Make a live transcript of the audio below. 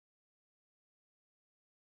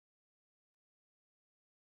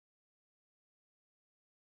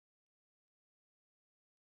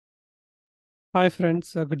Hi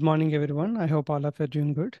friends, good morning everyone. I hope all of you are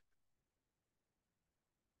doing good.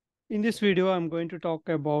 In this video, I'm going to talk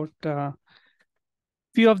about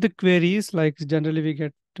few of the queries like generally we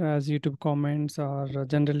get as YouTube comments or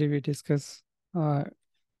generally we discuss uh,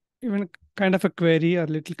 even kind of a query or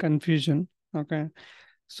little confusion. Okay.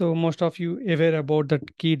 So most of you aware about the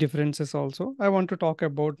key differences also. I want to talk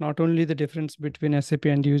about not only the difference between SAP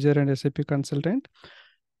end user and SAP consultant.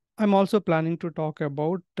 I'm also planning to talk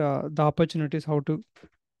about the opportunities how to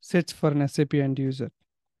search for an SAP end user.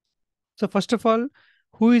 So first of all,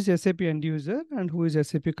 who is SAP end user and who is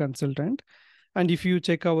SAP consultant? And if you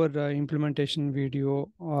check our implementation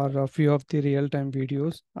video or a few of the real-time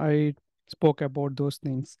videos, I spoke about those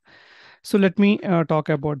things. So let me talk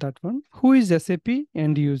about that one. Who is SAP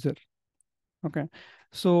end user? Okay.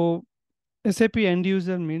 So SAP end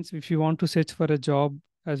user means if you want to search for a job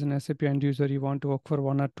as an SAP end user, you want to work for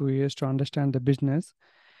 1 or 2 years to understand the business.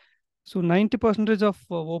 So 90% of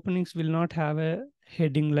openings will not have a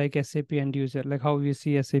heading like SAP end user, like how we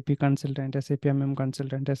see SAP consultant, SAP MM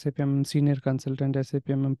consultant, SAP MM senior consultant, SAP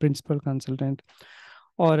MM principal consultant,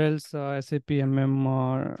 or else SAP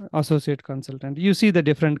MM associate consultant. You see the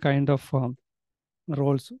different kind of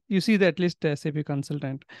roles. You see the at least SAP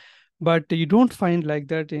consultant, but you don't find like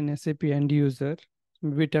that in SAP end user.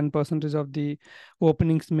 Maybe 10% of the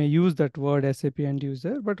openings may use that word SAP end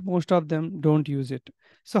user, but most of them don't use it.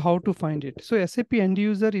 So how to find it? So SAP end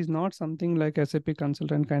user is not something like SAP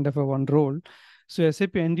consultant kind of a one role. So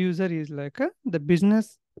SAP end user is like the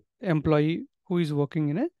business employee who is working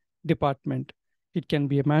in a department. It can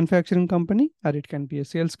be a manufacturing company, or it can be a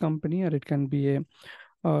sales company, or it can be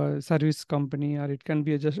a service company, or it can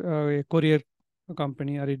be just a courier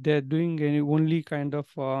company, or if they're doing any only kind of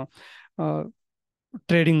uh,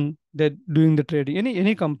 trading, they're doing the trading,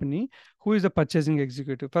 any company who is a purchasing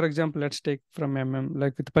executive. For example, let's take from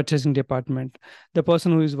like with purchasing department, the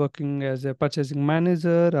person who is working as a purchasing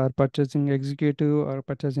manager or purchasing executive or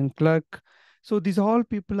purchasing clerk. So these all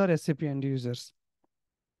people are SAP end users.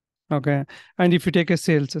 Okay. And if you take a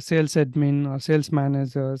sales admin or sales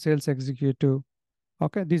manager, sales executive,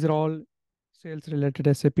 okay, these are all sales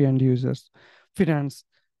related SAP end users. Finance,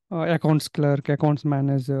 accounts clerk, accounts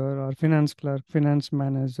manager, or finance clerk, finance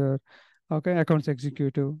manager, okay, accounts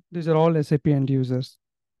executive. These are all SAP end users.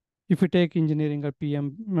 If you take engineering or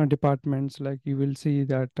PM departments, like you will see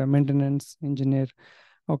that maintenance engineer,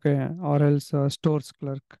 okay, or else stores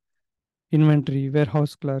clerk, inventory,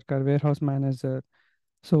 warehouse clerk, or warehouse manager.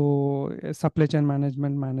 So supply chain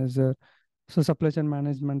management manager, so supply chain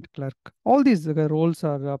management clerk, all these roles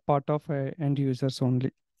are part of end users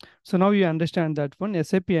only. So now you understand that one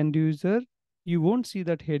SAP end user, you won't see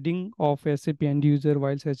that heading of SAP end user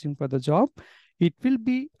while searching for the job. It will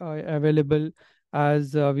be available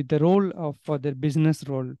as with the role of for their business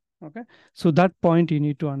role. Okay, so that point you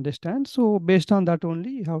need to understand. So based on that only,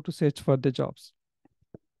 you have to search for the jobs.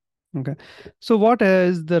 Okay. So what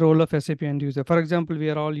is the role of SAP end user? For example, we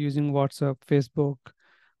are all using WhatsApp, Facebook,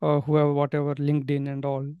 or whoever, whatever, LinkedIn and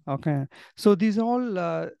all. Okay. So these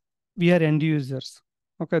all we are end users.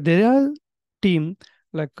 Okay. There are team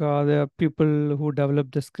like the people who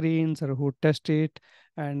develop the screens or who test it,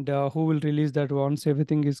 and who will release that once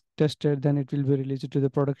everything is tested, then it will be released to the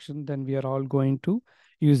production. Then we are all going to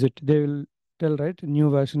use it. They will tell, right, new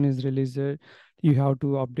version is released. You have to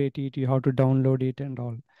update it, you have to download it and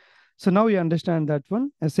all. So now you understand that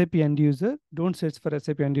one SAP end user. Don't search for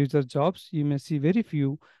SAP end user jobs. You may see very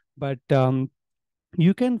few, but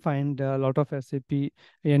you can find a lot of SAP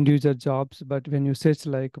end user jobs. But when you search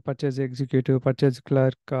like purchase executive, purchase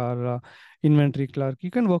clerk, or inventory clerk, you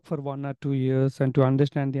can work for 1 or 2 years and to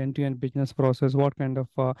understand the end-to-end business process. What kind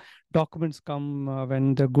of documents come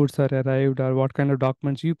when the goods are arrived, or what kind of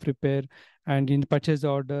documents you prepare, and in the purchase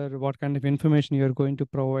order, what kind of information you are going to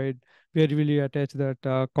provide. Where will you attach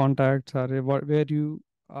that contacts, or where you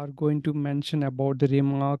are going to mention about the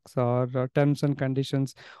remarks or terms and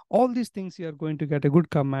conditions. All these things you are going to get a good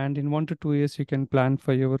command. In 1 to 2 years you can plan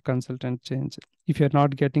for your consultant change if you're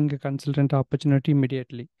not getting a consultant opportunity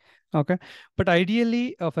immediately. Okay, but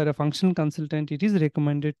ideally for a function consultant, it is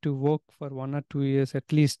recommended to work for 1 or 2 years at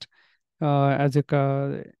least as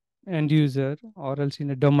a end user, or else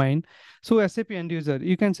in a domain. So SAP end user,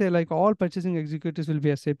 you can say like all purchasing executives will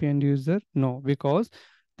be SAP end user. No, because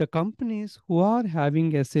the companies who are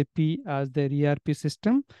having SAP as their ERP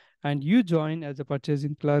system, and you join as a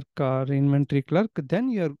purchasing clerk or inventory clerk, then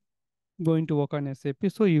you're going to work on SAP.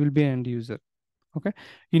 So you will be an end user. Okay.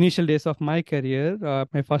 Initial days of my career,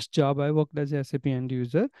 my first job, I worked as a SAP end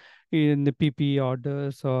user in the PP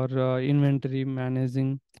orders or inventory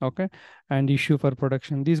managing. Okay. And issue for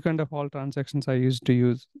production. These kind of all transactions I used to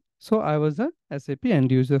use. So I was a SAP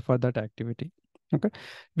end user for that activity. Okay.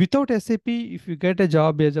 Without SAP, if you get a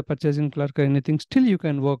job as a purchasing clerk or anything, still you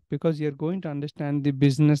can work because you're going to understand the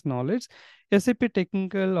business knowledge. SAP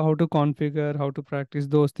technical, how to configure, how to practice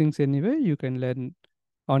those things anyway, you can learn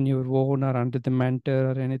on your own or under the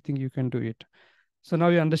mentor or anything, you can do it. So now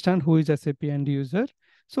you understand who is SAP end user.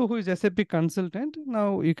 So who is SAP consultant?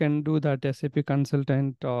 Now you can do that SAP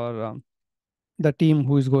consultant or the team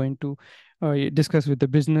who is going to discuss with the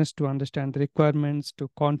business to understand the requirements, to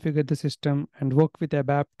configure the system, and work with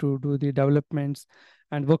ABAP to do the developments,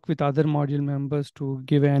 and work with other module members to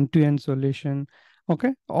give an end-to-end solution.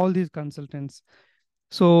 Okay, all these consultants.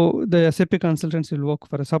 So the SAP consultants will work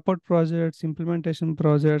for a support projects, implementation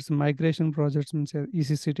projects, migration projects, means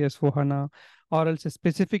ECC to S/4HANA, or else a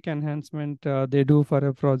specific enhancement they do for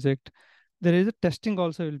a project. There is a testing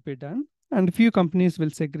also will be done, and few companies will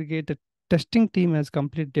segregate the testing team as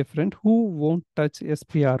complete different who won't touch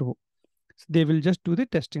SPRO. So they will just do the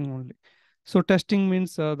testing only. So testing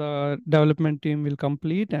means the development team will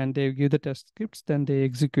complete and they give the test scripts, then they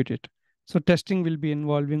execute it. So testing will be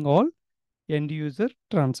involving all end user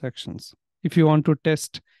transactions. If you want to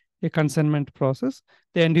test a consignment process,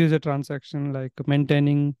 the end user transaction like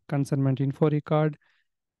maintaining consignment info record,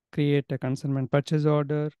 create a consignment purchase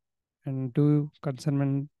order, and do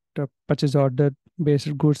consignment purchase order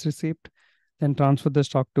based goods receipt, then transfer the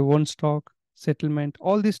stock to one stock, settlement.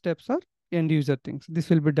 All these steps are end user things. This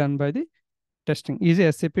will be done by the testing. Is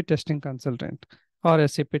a SAP testing consultant or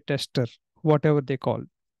SAP tester, whatever they call.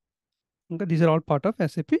 Okay, these are all part of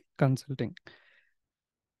SAP consulting.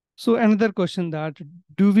 So another question, that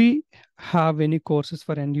do we have any courses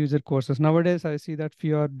for end user courses? Nowadays, I see that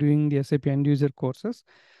few are doing the SAP end user courses.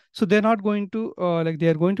 So they're not going to they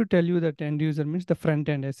are going to tell you that end user means the front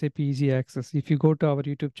end SAP easy access. If you go to our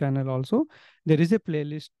YouTube channel also, there is a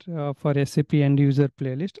playlist for SAP end user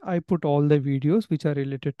playlist. I put all the videos which are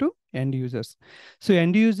related to end users. So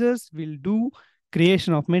end users will do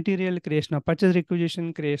creation of material, creation of purchase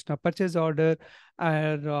requisition, creation of purchase order,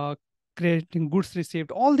 or creating goods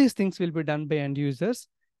received. All these things will be done by end users.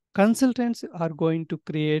 Consultants are going to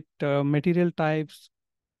create material types,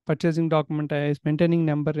 purchasing document types, maintaining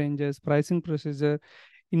number ranges, pricing procedure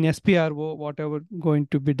in SPRO, whatever going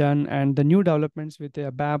to be done, and the new developments with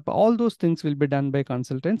the ABAP. All those things will be done by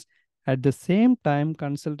consultants. At the same time,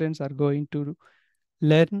 consultants are going to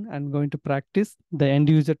learn and going to practice the end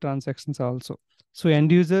user transactions also. So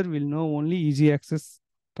end user will know only easy access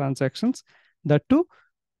transactions. That too,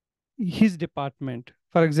 his department.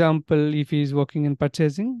 For example, if he is working in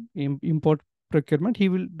purchasing, import procurement, he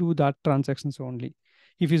will do that transactions only.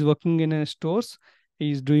 If he's working in a stores,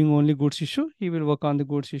 he is doing only goods issue, he will work on the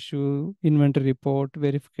goods issue, inventory report,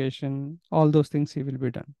 verification, all those things he will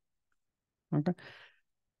be done. Okay.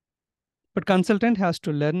 But consultant has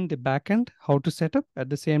to learn the back end, how to set up, at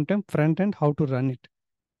the same time, front end, how to run it.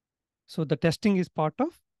 So the testing is part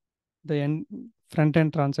of the end front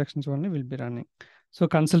end transactions only will be running. So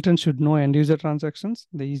consultants should know end user transactions,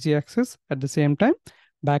 the easy access, at the same time,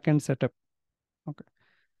 back end setup. Okay.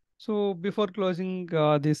 So before closing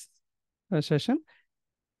this session,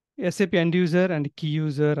 SAP end user and key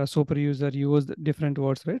user or super user use different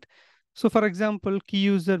words, right? So for example, key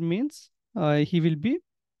user means he will be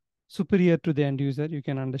superior to the end user, you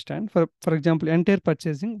can understand. For example, entire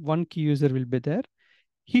purchasing, one key user will be there.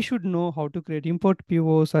 He should know how to create import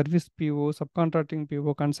PO, service PO, subcontracting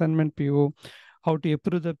PO, consignment PO, how to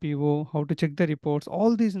approve the PO, how to check the reports.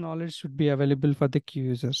 All these knowledge should be available for the key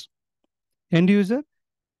users. End user,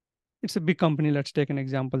 it's a big company. Let's take an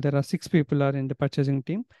example. There are 6 people are in the purchasing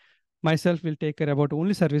team. Myself will take care about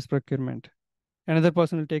only service procurement. Another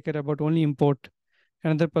person will take care about only import.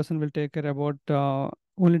 Another person will take care about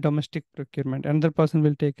only domestic procurement. Another person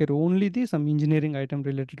will take care only the some engineering item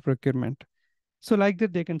related procurement. So like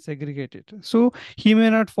that, they can segregate it. So he may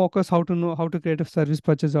not focus how to know how to create a service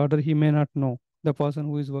purchase order. He may not know, the person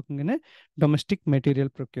who is working in a domestic material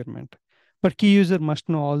procurement. But key user must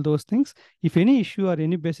know all those things. If any issue or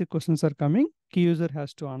any basic questions are coming, key user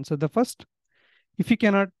has to answer the first. If he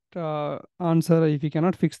cannot answer, if he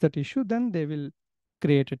cannot fix that issue, then they will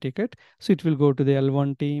create a ticket. So it will go to the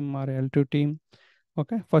L1 team or L2 team.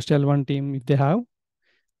 Okay, first L1 team if they have,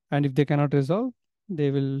 and if they cannot resolve, they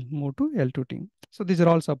will move to L2 team. So these are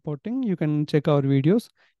all supporting. You can check our videos,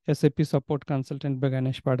 SAP Support Consultant by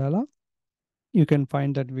Ganesh Padala. You can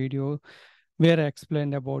find that video where I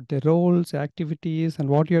explained about the roles, activities, and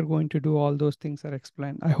what you're going to do. All those things are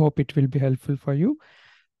explained. I hope it will be helpful for you.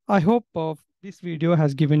 I hope this video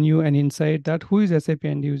has given you an insight that who is SAP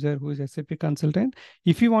end user, who is SAP consultant.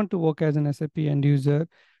 If you want to work as an SAP end user,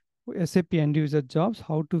 SAP end user jobs,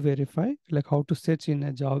 how to verify, like how to search in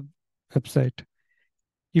a job website.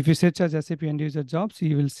 If you search as SAP end user jobs,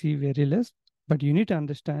 you will see very less, but you need to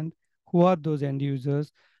understand who are those end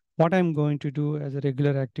users, what I'm going to do as a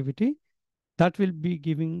regular activity. That will be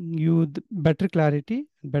giving you the better clarity,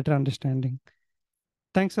 better understanding.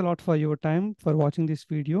 Thanks a lot for your time for watching this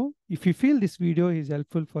video. If you feel this video is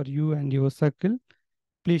helpful for you and your circle,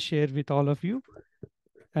 please share with all of you,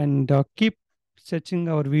 and keep searching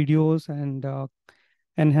our videos and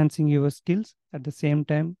enhancing your skills. At the same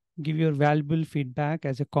time, give your valuable feedback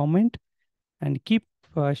as a comment, and keep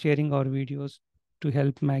sharing our videos to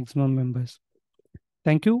help maximum members.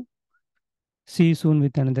 Thank you. See you soon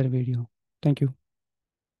with another video. Thank you.